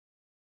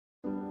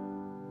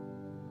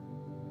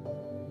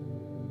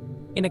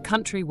In a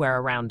country where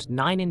around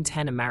 9 in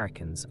 10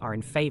 Americans are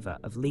in favor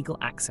of legal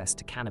access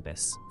to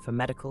cannabis for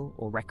medical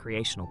or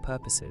recreational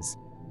purposes,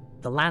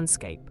 the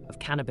landscape of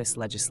cannabis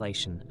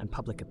legislation and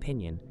public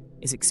opinion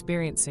is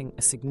experiencing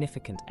a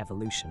significant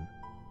evolution.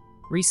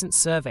 Recent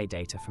survey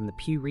data from the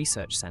Pew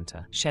Research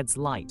Center sheds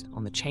light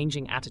on the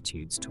changing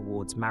attitudes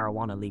towards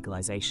marijuana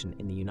legalization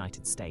in the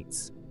United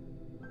States.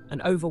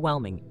 An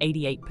overwhelming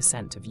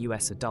 88% of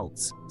US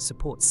adults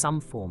support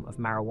some form of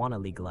marijuana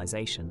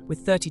legalization,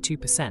 with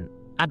 32%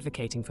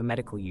 advocating for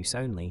medical use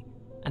only,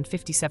 and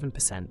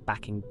 57%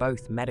 backing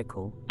both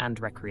medical and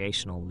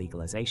recreational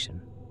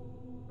legalization.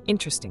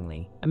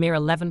 Interestingly, a mere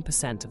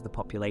 11% of the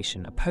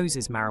population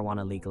opposes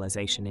marijuana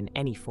legalization in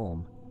any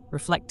form,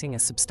 reflecting a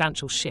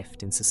substantial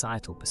shift in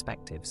societal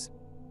perspectives.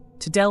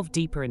 To delve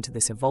deeper into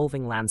this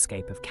evolving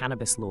landscape of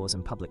cannabis laws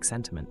and public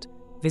sentiment,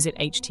 visit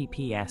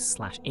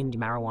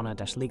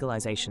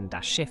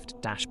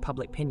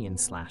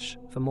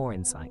https://indiemarijuana-legalization-shift-publicopinion/ for more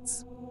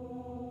insights.